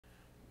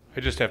I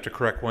just have to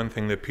correct one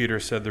thing that Peter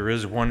said. There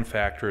is one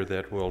factor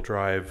that will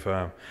drive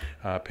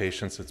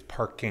patients. It's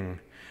parking.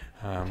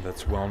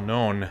 That's well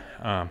known.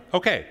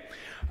 Okay.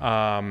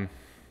 There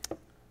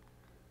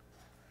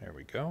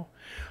we go.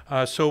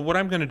 So what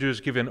I'm going to do is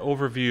give an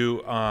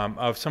overview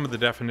of some of the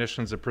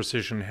definitions of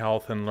precision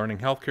health and learning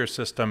healthcare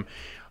system.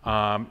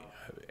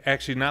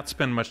 Actually not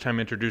spend much time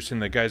introducing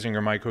the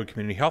Geisinger MyCode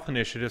Community Health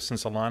Initiative,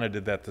 since Alana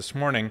did that this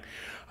morning,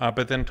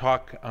 but then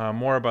talk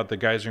more about the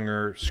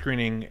Geisinger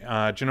screening,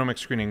 genomic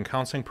screening and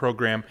counseling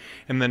program,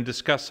 and then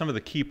discuss some of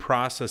the key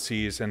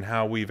processes and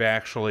how we've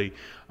actually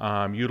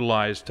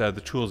utilized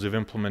the tools of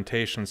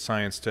implementation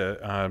science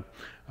to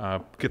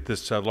get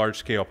this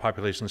large-scale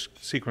population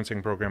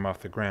sequencing program off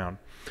the ground.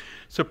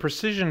 So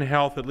precision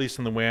health, at least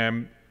in the way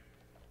I'm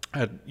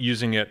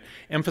using it,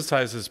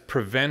 emphasizes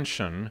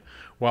prevention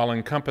while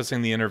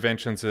encompassing the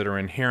interventions that are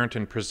inherent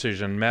in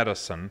precision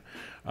medicine,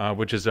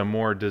 which is a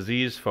more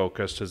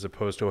disease-focused as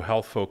opposed to a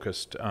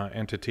health-focused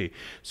entity.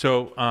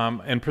 So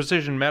in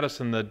precision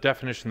medicine, the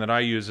definition that I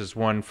use is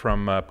one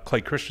from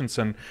Clay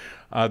Christensen,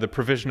 the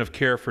provision of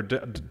care for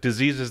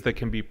diseases that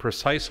can be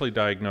precisely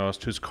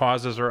diagnosed, whose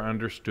causes are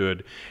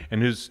understood,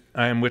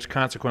 and which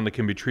consequently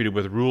can be treated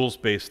with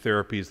rules-based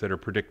therapies that are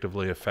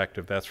predictably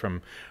effective. That's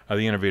from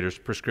the Innovator's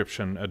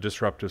Prescription, a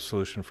disruptive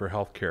solution for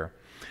healthcare.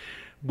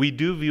 We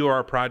do view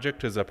our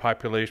project as a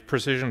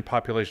precision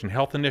population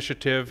health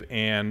initiative,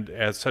 and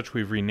as such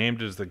we've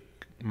renamed it as the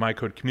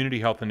MyCode Community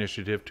Health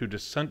Initiative to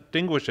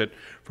distinguish it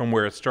from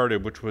where it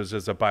started, which was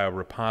as a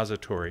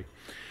biorepository.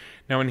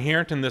 Now,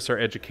 inherent in this are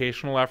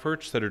educational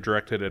efforts that are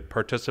directed at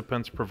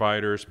participants,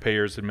 providers,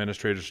 payers,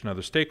 administrators, and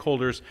other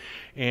stakeholders.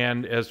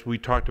 And as we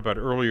talked about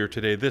earlier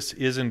today, this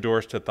is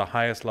endorsed at the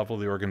highest level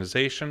of the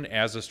organization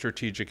as a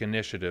strategic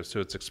initiative. So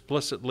it's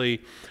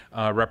explicitly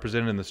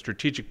represented in the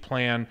strategic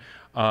plan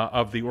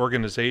of the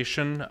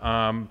organization,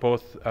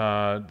 both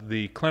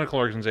the clinical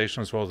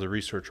organization as well as the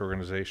research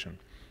organization.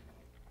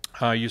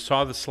 You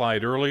saw the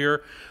slide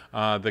earlier,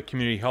 the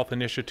Community Health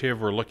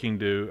Initiative. We're looking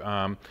to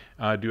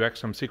do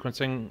exome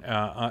sequencing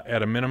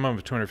at a minimum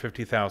of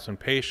 250,000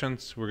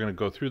 patients. We're going to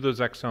go through those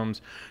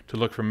exomes to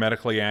look for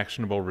medically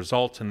actionable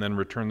results and then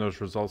return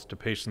those results to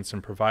patients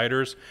and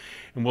providers.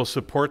 And we'll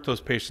support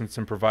those patients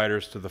and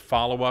providers to the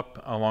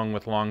follow-up along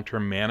with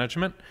long-term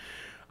management.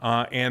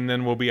 And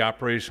then we'll be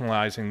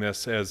operationalizing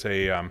this as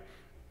a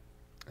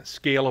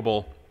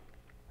scalable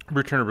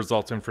return of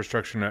results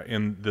infrastructure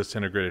in this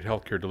integrated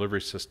healthcare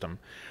delivery system.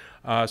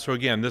 So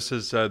again, this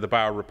is the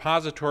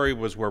biorepository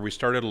was where we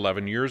started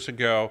 11 years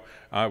ago.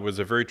 It was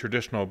a very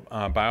traditional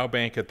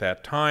biobank at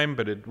that time,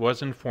 but it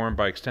was informed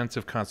by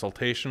extensive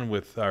consultation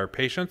with our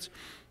patients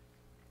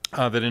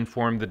that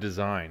informed the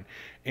design.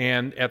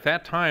 And at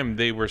that time,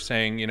 they were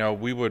saying, you know,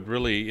 we would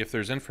really, if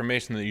there's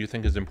information that you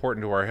think is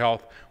important to our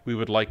health, we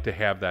would like to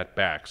have that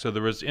back. So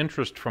there was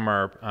interest from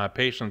our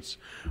patients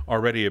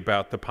already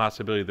about the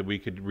possibility that we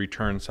could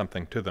return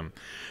something to them.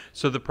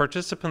 So the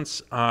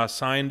participants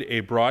signed a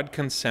broad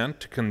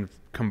consent to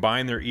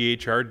combine their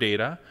EHR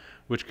data,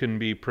 which can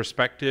be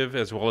prospective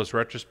as well as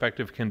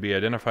retrospective, can be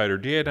identified or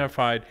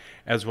de-identified,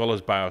 as well as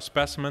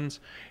biospecimens.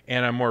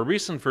 And a more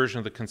recent version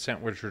of the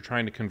consent, which we're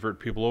trying to convert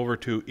people over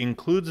to,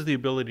 includes the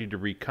ability to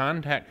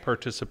recontact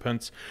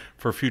participants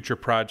for future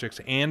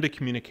projects and to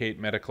communicate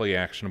medically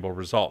actionable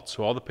results.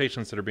 So all the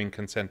patients that are being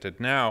consented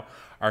now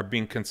are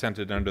being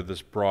consented under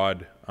this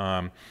broad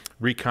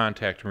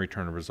recontact and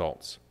return of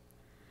results.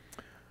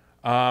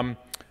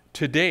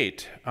 To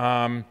date,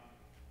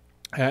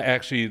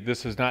 actually,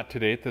 this is not to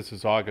date. This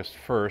is August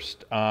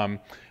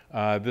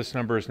 1st. This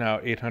number is now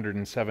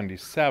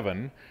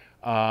 877.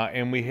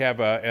 And we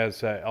have,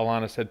 as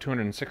Alana said,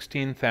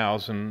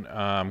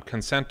 216,000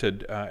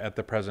 consented at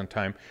the present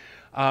time.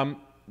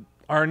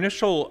 Our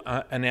initial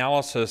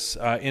analysis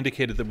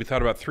indicated that we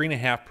thought about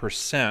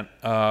 3.5%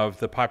 of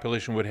the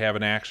population would have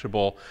an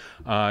actionable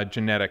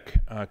genetic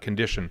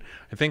condition.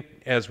 I think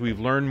as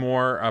we've learned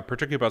more,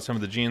 particularly about some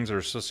of the genes that are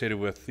associated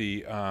with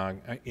the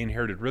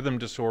inherited rhythm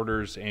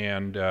disorders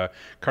and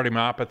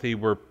cardiomyopathy,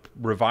 we're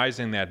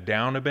revising that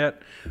down a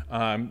bit,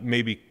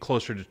 maybe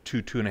closer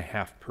to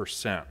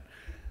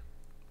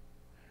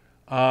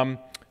 2.5%.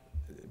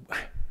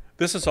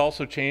 This has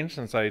also changed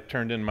since I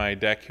turned in my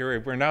deck here.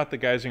 We're now at the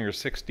Geisinger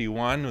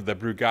 61. The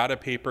Brugada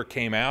paper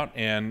came out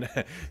and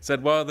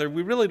said, well,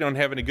 we really don't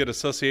have any good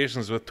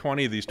associations with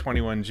 20 of these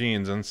 21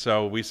 genes. And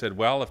so we said,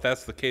 well, if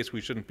that's the case, we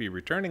shouldn't be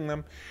returning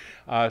them.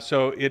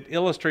 So it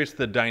illustrates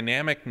the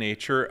dynamic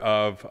nature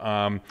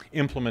of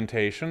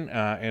implementation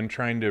and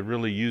trying to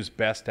really use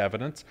best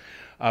evidence.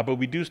 But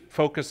we do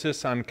focus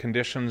this on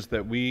conditions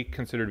that we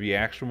consider to be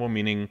actionable,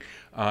 meaning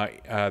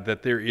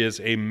that there is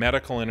a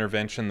medical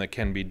intervention that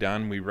can be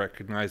done. We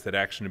recognize that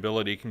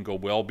actionability can go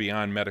well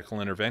beyond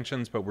medical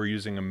interventions, but we're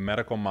using a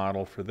medical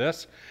model for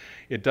this.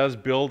 It does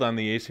build on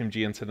the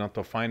ACMG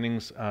incidental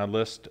findings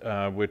list,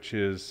 which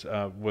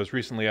was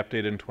recently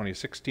updated in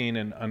 2016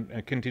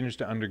 and continues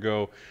to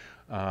undergo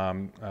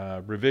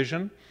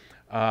revision.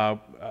 A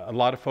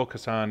lot of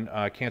focus on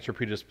cancer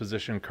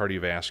predisposition,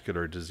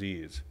 cardiovascular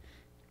disease.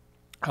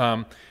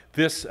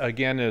 This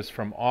again is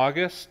from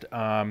August,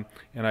 and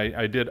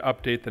I did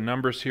update the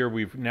numbers here.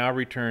 We've now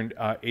returned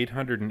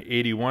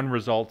 881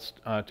 results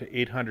to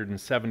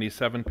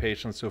 877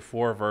 patients, so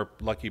 4 of our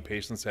lucky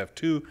patients have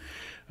 2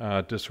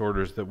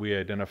 disorders that we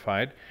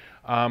identified.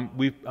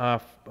 We've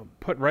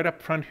put right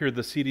up front here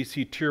the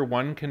CDC Tier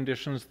 1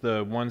 conditions,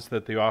 the ones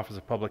that the Office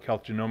of Public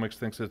Health Genomics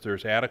thinks that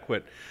there's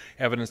adequate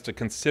evidence to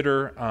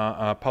consider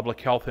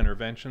public health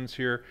interventions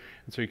here.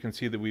 And so you can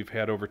see that we've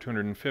had over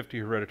 250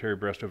 hereditary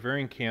breast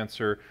ovarian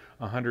cancer,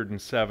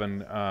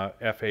 107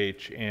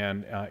 FH,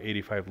 and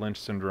 85 Lynch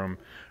syndrome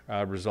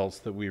results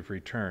that we've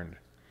returned.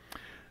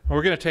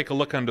 We're going to take a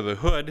look under the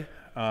hood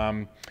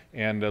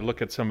and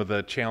look at some of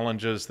the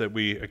challenges that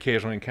we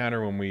occasionally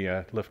encounter when we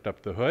lift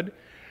up the hood.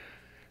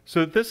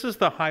 So this is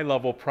the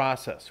high-level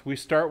process. We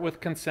start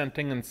with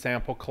consenting and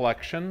sample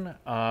collection.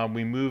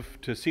 We move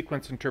to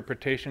sequence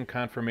interpretation,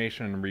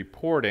 confirmation, and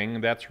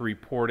reporting. That's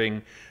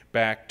reporting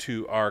back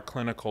to our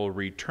clinical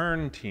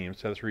return team.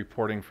 So that's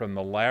reporting from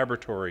the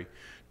laboratory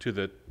to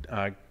the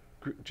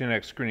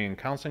genetic screening and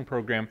counseling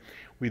program.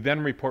 We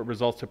then report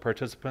results to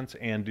participants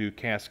and do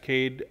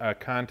cascade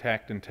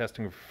contact and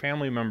testing for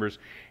family members,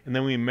 and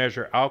then we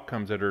measure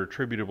outcomes that are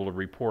attributable to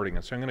reporting.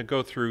 And so I'm going to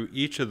go through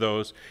each of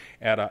those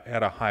at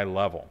a high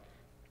level.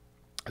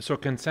 So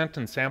consent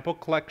and sample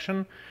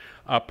collection.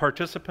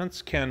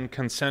 Participants can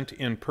consent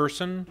in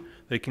person.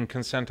 They can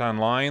consent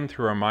online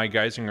through our My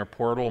Geisinger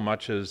portal,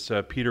 much as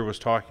Peter was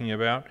talking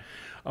about,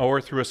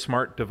 or through a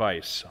smart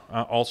device,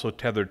 also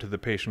tethered to the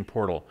patient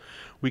portal.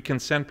 We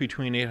consent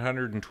between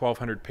 800 and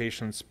 1,200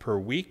 patients per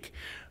week.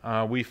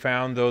 We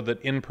found, though,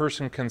 that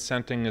in-person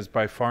consenting is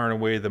by far and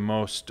away the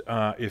most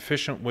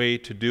efficient way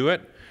to do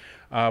it.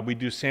 We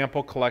do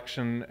sample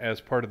collection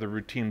as part of the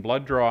routine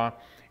blood draw.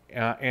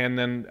 And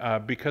then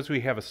because we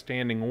have a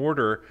standing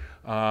order,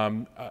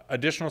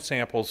 additional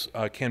samples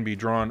can be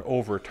drawn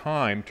over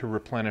time to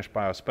replenish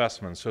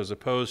biospecimens. So as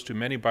opposed to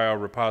many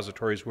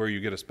biorepositories where you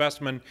get a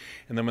specimen,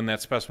 and then when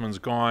that specimen's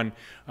gone,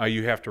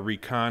 you have to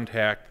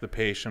recontact the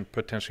patient,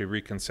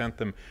 potentially reconsent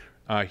them.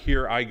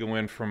 Here I go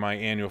in for my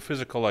annual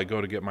physical, I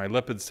go to get my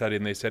lipid study,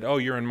 and they said, oh,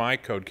 you're in my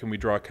code, can we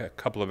draw a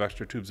couple of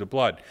extra tubes of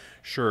blood?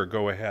 Sure,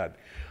 go ahead.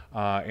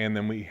 And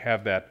then we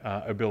have that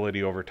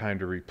ability over time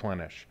to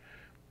replenish.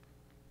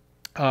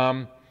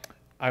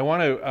 I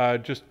want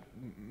to just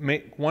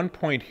make one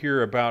point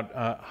here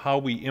about how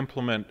we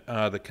implement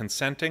the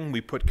consenting. We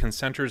put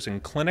consenters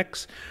in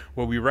clinics.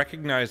 What we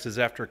recognize is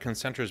after a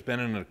consenter has been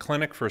in a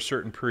clinic for a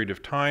certain period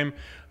of time,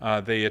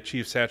 they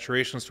achieve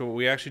saturation. So what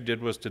we actually did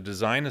was to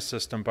design a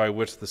system by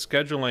which the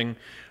scheduling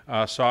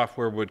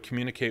software would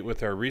communicate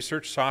with our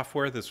research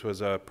software. This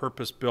was a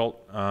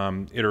purpose-built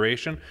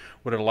iteration.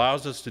 What it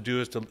allows us to do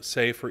is to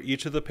say for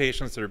each of the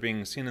patients that are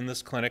being seen in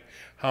this clinic,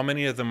 how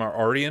many of them are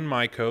already in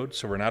MyCode,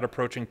 so we're not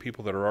approaching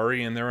people that are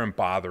already in there and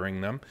bothering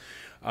them.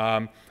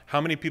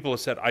 How many people have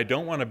said, I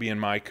don't want to be in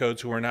MyCode,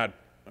 so we're not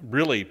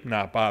really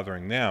not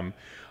bothering them.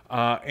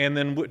 And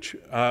then which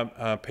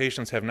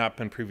patients have not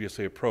been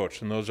previously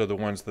approached, and those are the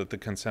ones that the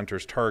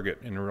consenters target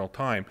in real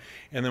time.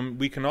 And then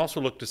we can also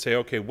look to say,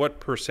 okay, what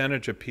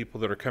percentage of people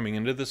that are coming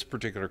into this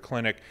particular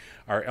clinic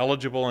are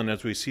eligible, and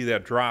as we see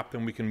that drop,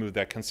 then we can move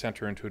that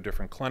consenter into a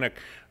different clinic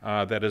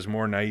that is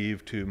more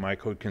naive to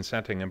MyCode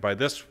consenting. And by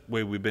this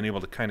way, we've been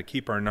able to kind of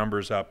keep our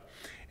numbers up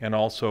and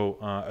also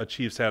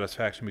achieve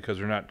satisfaction because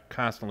we're not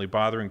constantly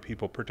bothering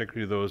people,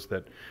 particularly those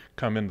that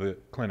come into the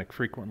clinic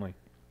frequently.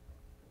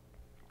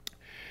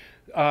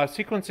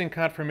 Sequencing,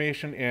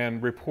 confirmation,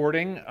 and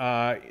reporting.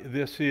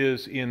 This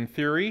is in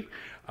theory.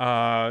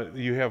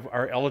 You have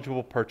our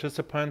eligible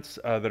participants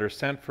that are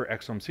sent for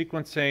exome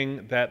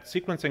sequencing. That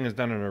sequencing is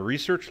done in a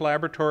research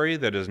laboratory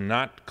that is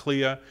not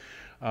CLIA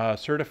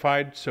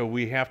certified, so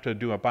we have to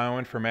do a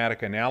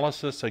bioinformatic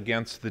analysis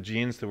against the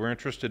genes that we're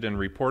interested in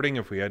reporting.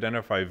 If we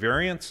identify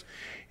variants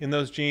in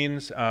those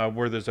genes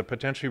where there's a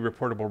potentially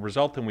reportable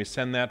result, then we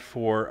send that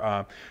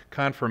for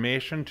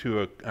confirmation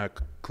to a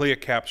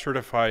CLIA-CAP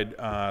certified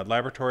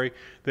laboratory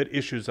that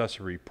issues us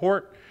a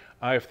report.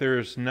 If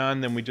there's none,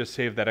 then we just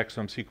save that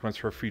exome sequence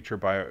for future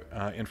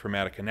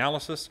bioinformatic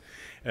analysis.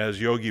 As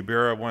Yogi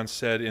Berra once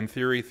said, in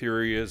theory,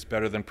 theory is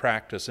better than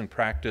practice. In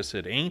practice,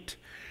 it ain't.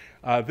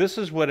 This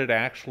is what it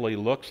actually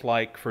looks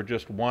like for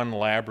just one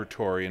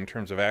laboratory in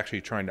terms of actually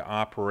trying to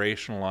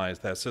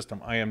operationalize that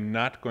system. I am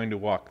not going to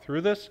walk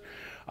through this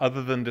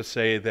other than to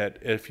say that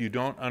if you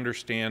don't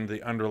understand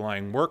the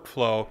underlying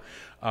workflow,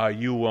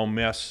 you will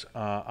miss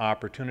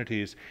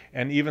opportunities.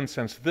 And even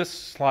since this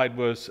slide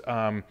was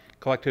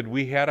collected,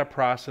 we had a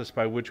process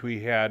by which we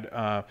had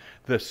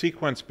the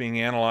sequence being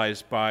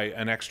analyzed by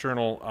an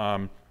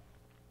external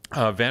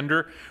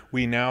vendor.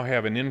 We now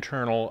have an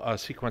internal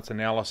sequence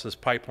analysis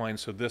pipeline,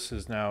 so this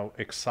is now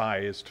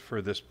excised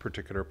for this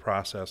particular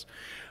process.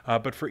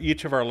 But for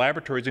each of our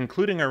laboratories,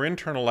 including our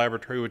internal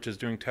laboratory, which is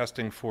doing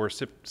testing for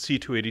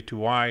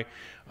C282Y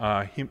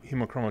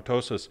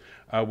hemochromatosis,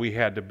 we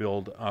had to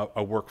build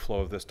a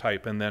workflow of this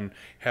type and then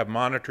have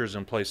monitors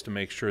in place to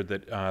make sure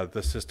that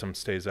the system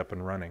stays up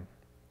and running.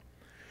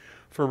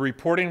 For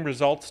reporting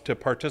results to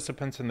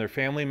participants and their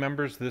family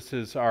members, this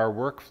is our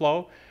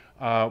workflow.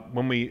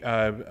 When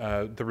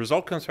the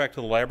result comes back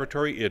to the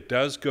laboratory, it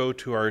does go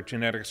to our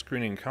genetic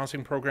screening and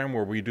counseling program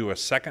where we do a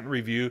second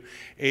review,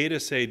 to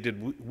say,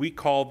 did we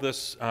call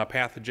this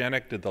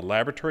pathogenic? Did the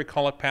laboratory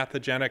call it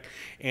pathogenic?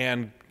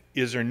 And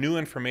is there new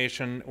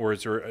information, or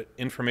is there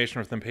information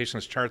within the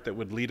patient's chart that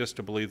would lead us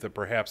to believe that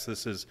perhaps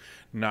this is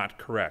not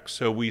correct?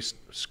 So we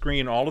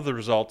screen all of the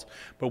results,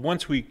 but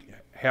once we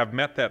have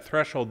met that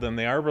threshold, then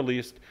they are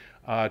released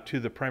to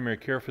the primary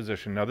care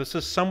physician. Now, this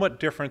is somewhat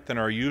different than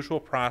our usual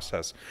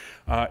process.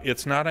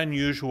 It's not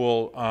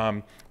unusual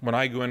when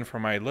I go in for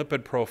my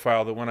lipid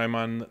profile that when I'm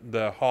on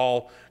the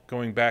hall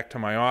going back to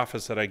my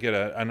office that I get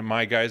a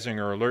My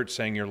Geisinger alert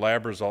saying your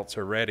lab results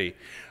are ready.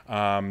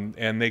 And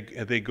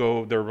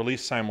they're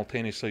released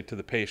simultaneously to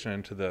the patient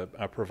and to the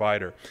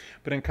provider.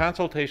 But in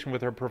consultation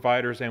with our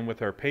providers and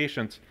with our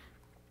patients,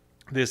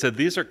 they said,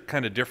 these are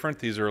kind of different,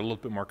 these are a little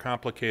bit more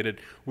complicated,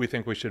 we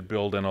think we should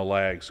build in a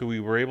lag. So we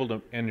were able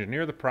to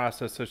engineer the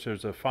process such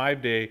there's a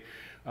 5-day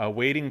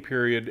waiting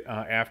period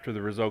after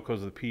the result goes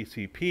to the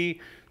PCP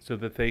so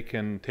that they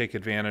can take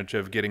advantage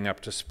of getting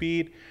up to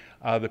speed.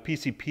 The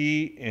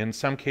PCP in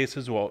some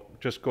cases will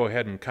just go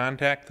ahead and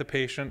contact the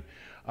patient.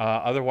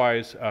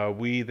 Otherwise,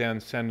 we then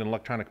send an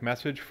electronic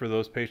message for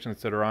those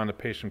patients that are on the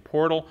patient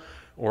portal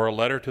or a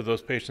letter to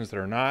those patients that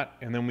are not,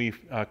 and then we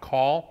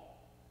call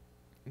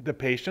the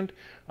patient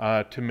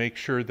to make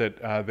sure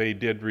that they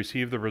did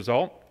receive the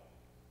result.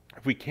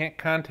 If we can't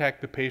contact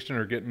the patient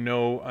or get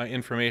no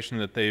information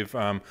that they've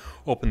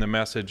opened the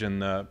message in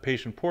the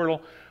patient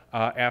portal,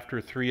 after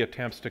 3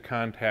 attempts to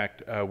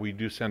contact, we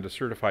do send a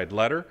certified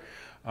letter.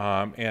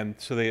 And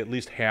so they at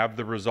least have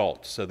the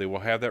result. So they will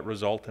have that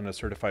result in a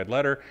certified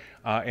letter,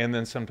 and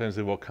then sometimes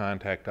they will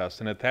contact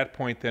us. And at that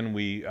point, then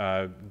we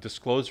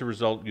disclose the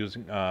result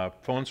using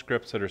phone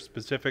scripts that are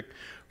specific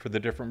for the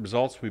different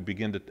results. We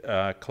begin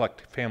to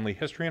collect family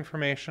history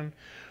information,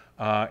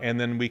 and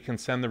then we can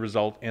send the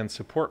result and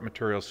support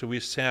materials. So we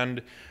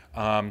send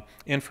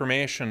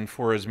information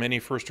for as many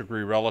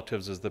first-degree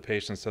relatives as the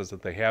patient says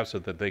that they have so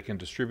that they can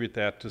distribute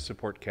that to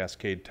support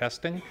cascade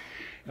testing.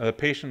 The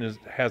patient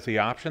has the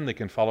option. They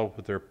can follow up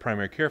with their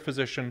primary care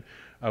physician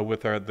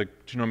with the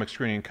genomic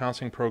screening and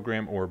counseling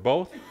program or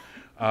both.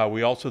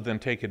 We also then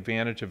take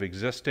advantage of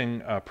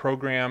existing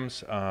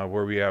programs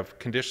where we have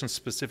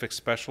condition-specific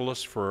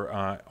specialists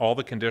for all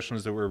the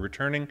conditions that we're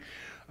returning.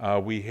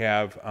 We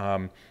have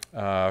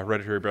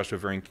hereditary breast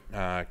ovarian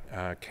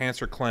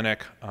cancer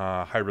clinic,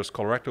 high-risk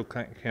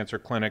colorectal cancer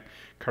clinic,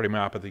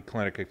 cardiomyopathy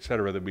clinic, et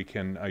cetera, that we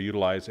can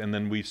utilize. And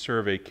then we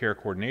serve a care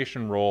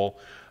coordination role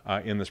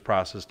in this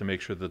process to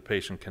make sure that the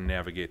patient can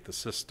navigate the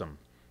system.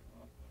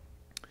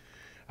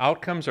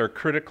 Outcomes are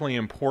critically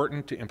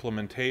important to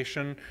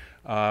implementation.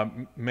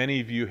 Many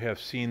of you have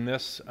seen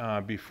this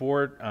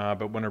before,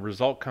 but when a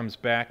result comes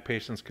back,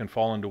 patients can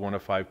fall into one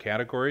of 5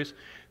 categories.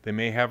 They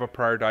may have a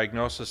prior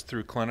diagnosis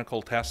through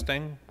clinical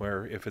testing,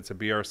 where if it's a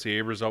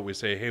BRCA result, we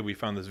say, hey, we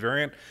found this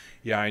variant.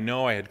 Yeah, I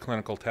know, I had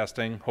clinical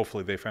testing.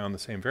 Hopefully they found the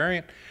same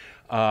variant.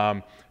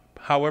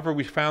 However,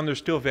 we found there's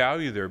still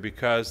value there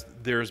because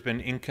there's been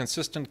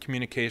inconsistent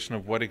communication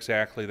of what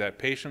exactly that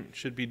patient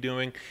should be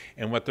doing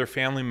and what their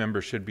family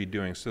members should be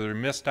doing. So there are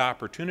missed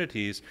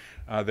opportunities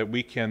that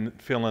we can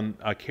fill in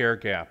a care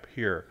gap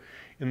here.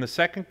 In the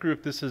second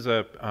group, this is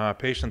a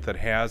patient that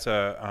has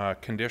a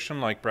condition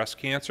like breast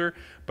cancer,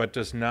 but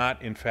does not,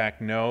 in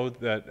fact, know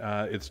that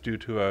it's due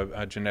to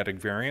a genetic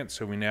variant.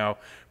 So we now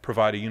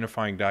provide a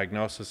unifying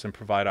diagnosis and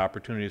provide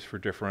opportunities for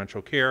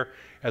differential care,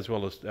 as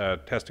well as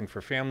testing for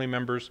family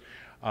members.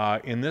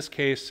 In this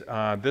case,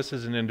 this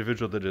is an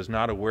individual that is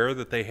not aware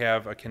that they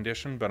have a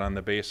condition, but on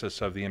the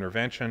basis of the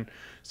intervention,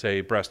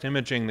 say breast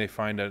imaging, they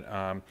find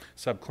a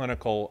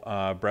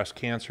subclinical breast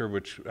cancer,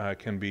 which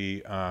can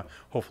be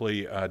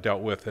hopefully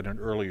dealt with at an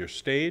earlier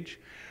stage.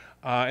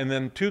 And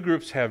then 2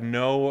 groups have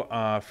no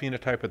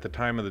phenotype at the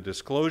time of the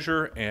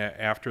disclosure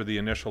after the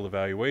initial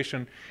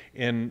evaluation.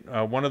 In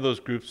one of those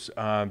groups,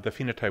 the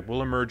phenotype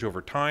will emerge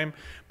over time,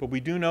 but we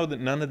do know that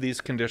none of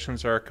these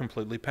conditions are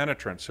completely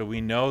penetrant. So we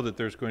know that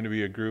there's going to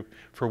be a group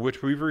for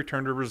which we've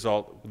returned a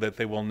result that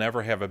they will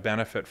never have a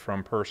benefit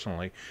from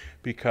personally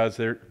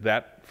because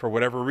for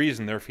whatever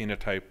reason, their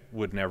phenotype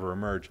would never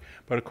emerge.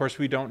 But of course,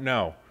 we don't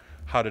know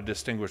how to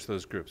distinguish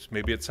those groups.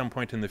 Maybe at some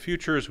point in the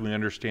future, as we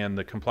understand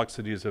the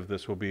complexities of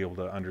this, we'll be able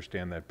to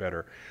understand that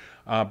better.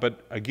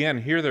 But again,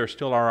 here there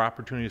still are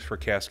opportunities for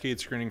cascade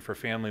screening for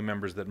family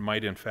members that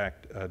might in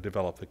fact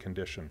develop the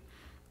condition.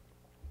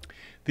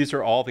 These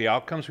are all the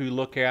outcomes we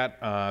look at.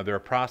 There are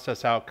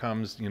process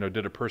outcomes,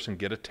 did a person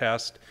get a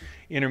test?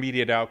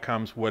 Intermediate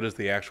outcomes, what is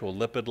the actual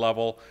lipid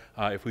level?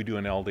 If we do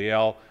an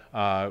LDL,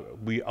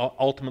 we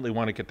ultimately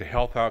want to get to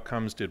health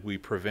outcomes. Did we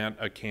prevent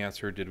a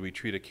cancer? Did we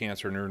treat a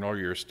cancer in an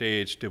earlier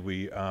stage? Did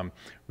we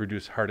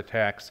reduce heart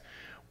attacks?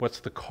 What's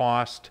the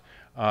cost?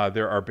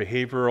 There are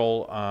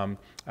behavioral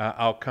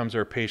outcomes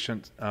or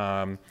patient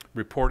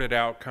reported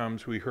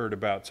outcomes. We heard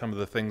about some of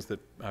the things that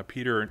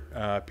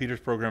Peter's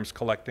program is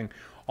collecting.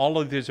 All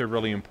of these are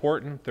really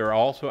important. There are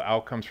also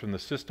outcomes from the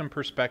system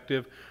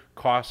perspective,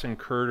 costs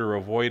incurred or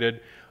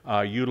avoided,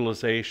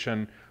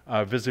 utilization,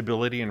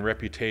 visibility and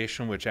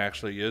reputation, which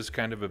actually is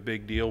kind of a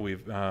big deal.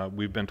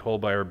 We've been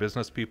told by our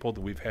business people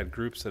that we've had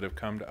groups that have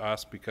come to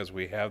us because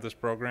we have this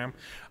program.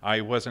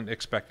 I wasn't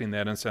expecting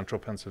that in central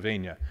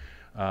Pennsylvania.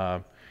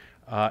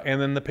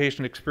 And then the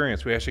patient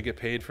experience. We actually get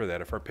paid for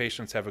that. If our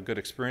patients have a good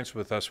experience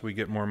with us, we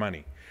get more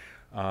money.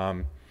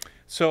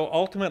 So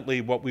ultimately,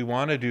 what we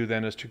want to do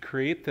then is to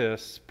create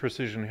this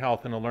precision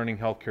health in a learning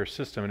healthcare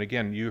system. And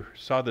again, you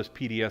saw this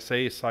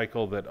PDSA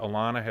cycle that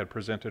Alana had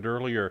presented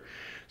earlier.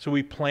 So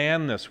we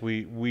plan this,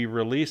 we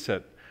release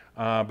it.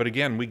 But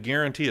again, we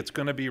guarantee it's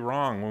going to be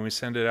wrong when we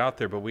send it out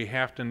there, but we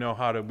have to know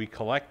how we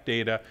collect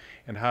data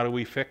and how do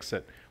we fix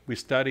it. We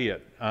study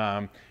it,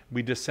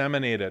 we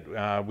disseminate it,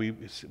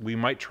 we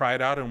might try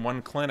it out in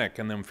one clinic,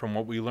 and then from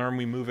what we learn,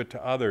 we move it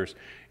to others.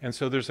 And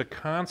so there's a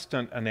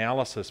constant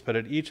analysis, but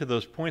at each of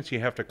those points, you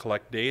have to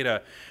collect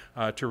data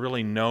to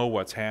really know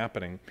what's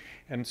happening.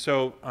 And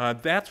so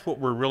that's what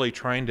we're really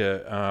trying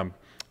to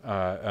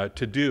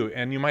do.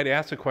 And you might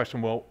ask the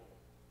question, well,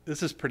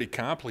 this is pretty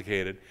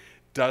complicated.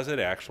 Does it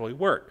actually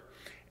work?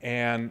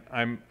 And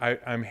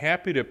I'm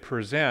happy to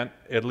present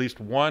at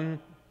least one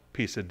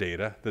piece of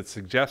data that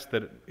suggests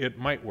that it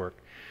might work.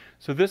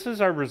 So this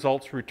is our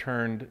results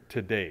returned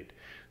to date.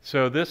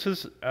 So this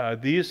is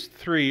these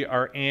three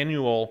are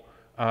annual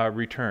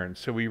returns.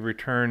 So we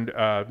returned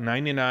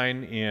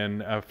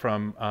 99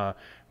 from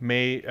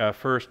May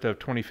 1st of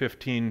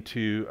 2015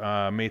 to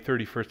May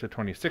 31st of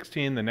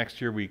 2016. The next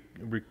year we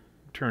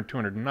returned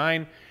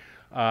 209,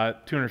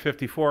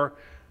 254.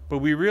 But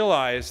we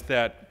realized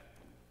that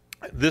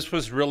this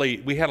was really,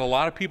 we had a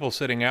lot of people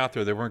sitting out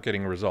there that weren't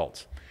getting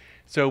results.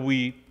 So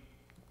we,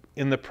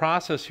 in the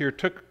process here,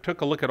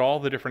 took a look at all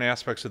the different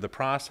aspects of the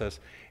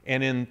process,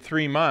 and in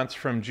 3 months,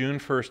 from June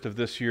 1st of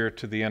this year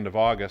to the end of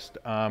August,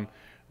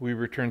 we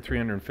returned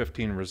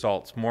 315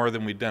 results, more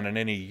than we'd done in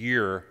any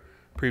year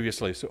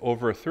previously. So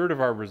over a third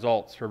of our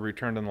results were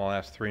returned in the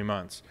last 3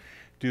 months,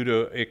 due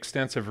to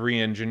extensive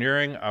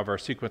re-engineering of our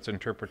sequence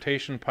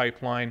interpretation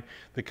pipeline,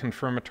 the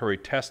confirmatory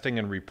testing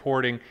and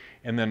reporting,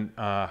 and then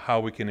how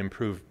we can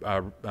improve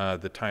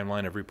the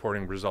timeline of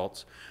reporting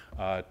results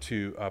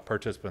to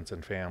participants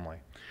and family.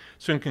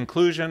 So in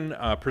conclusion,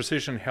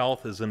 precision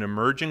health is an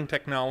emerging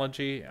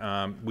technology.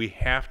 We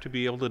have to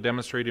be able to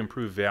demonstrate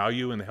improved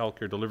value in the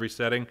healthcare delivery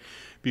setting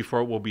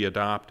before it will be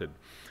adopted.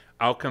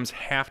 Outcomes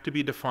have to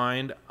be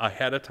defined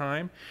ahead of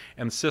time,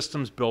 and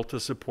systems built to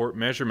support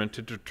measurement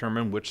to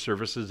determine which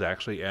services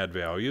actually add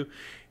value.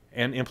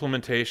 And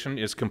implementation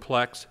is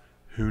complex,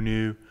 who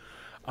knew?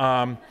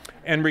 And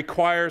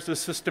requires a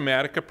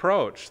systematic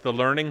approach. The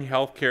learning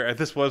healthcare,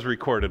 this was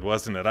recorded,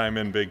 wasn't it? I'm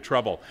in big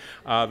trouble.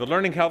 The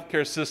learning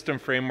healthcare system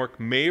framework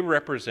may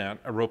represent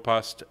a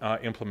robust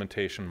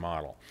implementation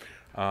model.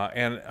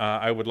 And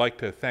I would like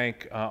to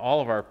thank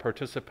all of our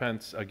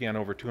participants, again,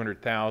 over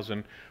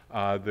 200,000,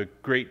 the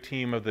great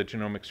team of the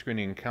Genomic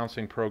Screening and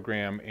Counseling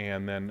Program,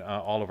 and then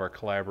all of our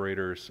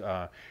collaborators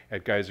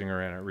at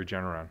Geisinger and at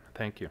Regeneron.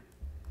 Thank you.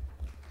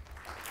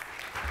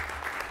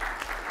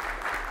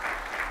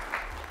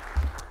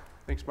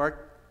 Thanks,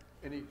 Mark.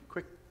 Any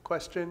quick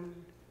question?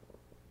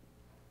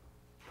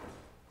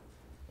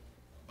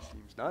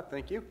 Seems not.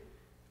 Thank you.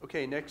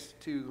 Okay, next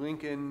to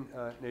Lincoln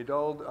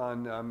Nadald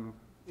on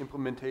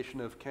implementation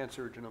of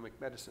cancer genomic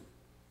medicine.